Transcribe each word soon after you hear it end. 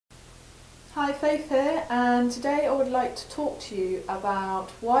Hi, Faith here, and today I would like to talk to you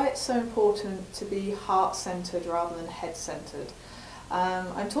about why it's so important to be heart-centered rather than head-centered.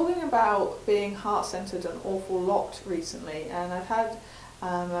 I'm talking about being heart-centered an awful lot recently, and I've had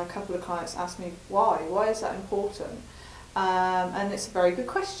a couple of clients ask me why. Why is that important? And it's a very good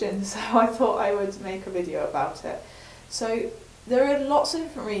question, so I thought I would make a video about it. So there are lots of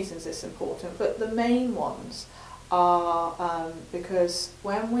different reasons it's important, but the main ones are because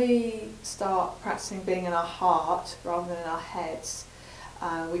when we start practicing being in our heart rather than in our heads,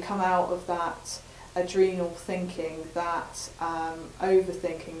 we come out of that adrenal thinking, that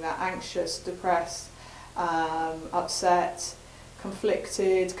overthinking, that anxious, depressed, upset,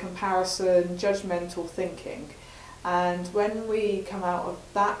 conflicted, comparison, judgmental thinking. And when we come out of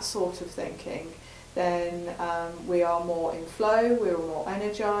that sort of thinking, then we are more in flow, we're more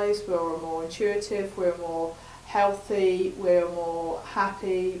energized, we're more intuitive, we're more healthy, we're more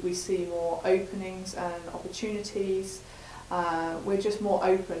happy, we see more openings and opportunities, we're just more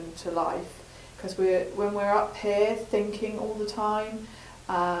open to life. Because when we're up here thinking all the time,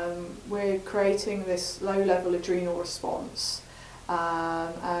 we're creating this low-level adrenal response,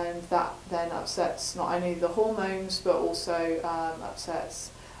 and that then upsets not only the hormones but also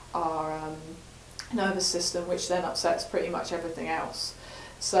upsets our nervous system, which then upsets pretty much everything else.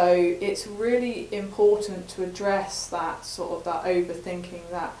 So it's really important to address that sort of that overthinking,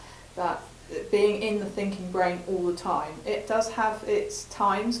 that being in the thinking brain all the time. It does have its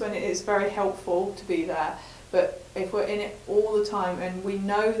times when it is very helpful to be there, but if we're in it all the time and we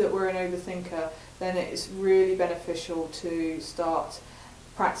know that we're an overthinker, then it is really beneficial to start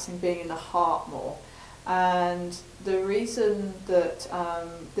practicing being in the heart more. And the reason that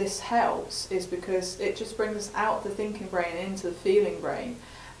this helps is because it just brings us out the thinking brain into the feeling brain,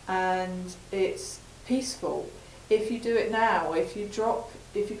 and it's peaceful. If you do it now, if you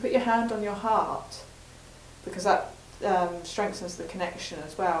put your hand on your heart, because that strengthens the connection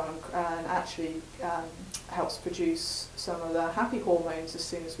as well, and actually helps produce some of the happy hormones as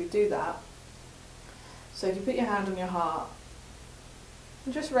soon as we do that. So if you put your hand on your heart,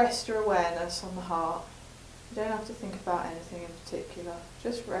 and just rest your awareness on the heart. You don't have to think about anything in particular,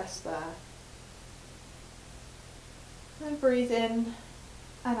 just rest there. And then breathe in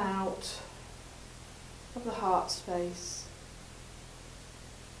and out of the heart space.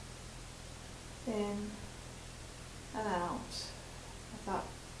 In and out of that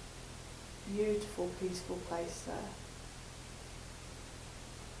beautiful, peaceful place there.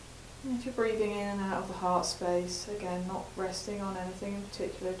 And if you're breathing in and out of the heart space, again, not resting on anything in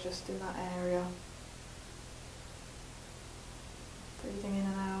particular, just in that area. Breathing in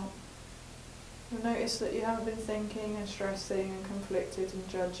and out. You'll notice that you haven't been thinking and stressing and conflicted and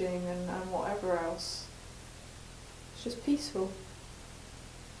judging and whatever else. It's just peaceful.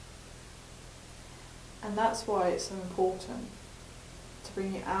 And that's why it's so important to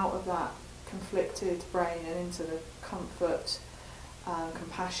bring you out of that conflicted brain and into the comfort,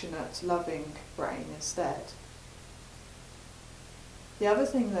 compassionate, loving brain instead. The other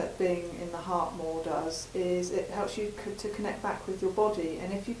thing that being in the heart more does is it helps you to connect back with your body.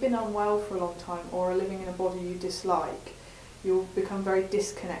 And if you've been unwell for a long time or are living in a body you dislike, you'll become very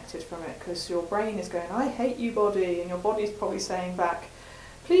disconnected from it, because your brain is going, I hate you, body, and your body's probably saying back,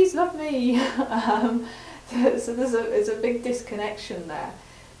 please love me. So there's a big disconnection there.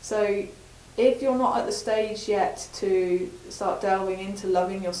 So if you're not at the stage yet to start delving into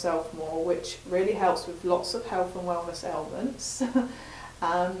loving yourself more, which really helps with lots of health and wellness ailments,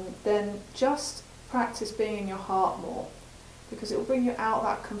 then just practice being in your heart more, because it will bring you out of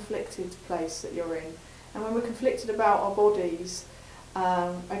that conflicted place that you're in. And when we're conflicted about our bodies,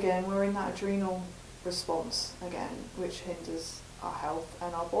 again, we're in that adrenal response again, which hinders our health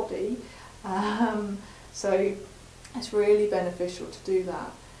and our body. So it's really beneficial to do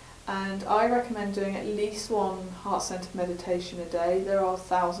that. And I recommend doing at least one heart-centered meditation a day. There are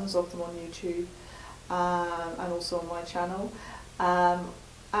thousands of them on YouTube and also on my channel.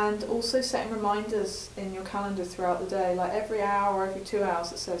 And also setting reminders in your calendar throughout the day, like every hour or every 2 hours,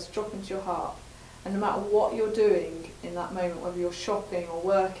 that says drop into your heart. And no matter what you're doing in that moment, whether you're shopping or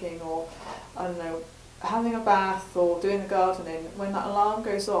working or, I don't know, having a bath or doing the gardening, when that alarm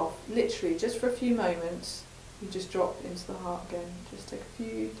goes off, literally just for a few moments, you just drop into the heart again. Just take a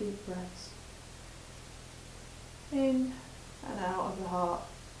few deep breaths. In and out of the heart.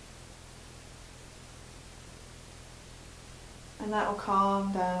 And that will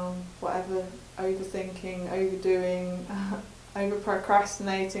calm down whatever overthinking, overdoing, over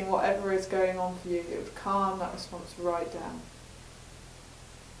procrastinating, whatever is going on for you. It would calm that response right down.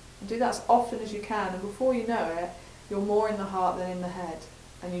 And do that as often as you can, and before you know it, you're more in the heart than in the head.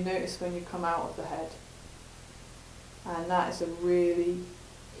 and you notice when you come out of the head. And that is a really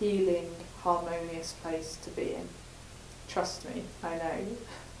healing, harmonious place to be in. Trust me, I know.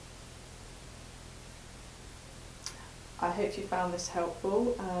 I hope you found this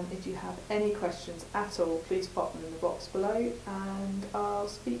helpful, and if you have any questions at all, please pop them in the box below, and I'll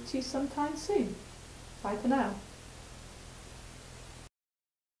speak to you sometime soon. Bye for now.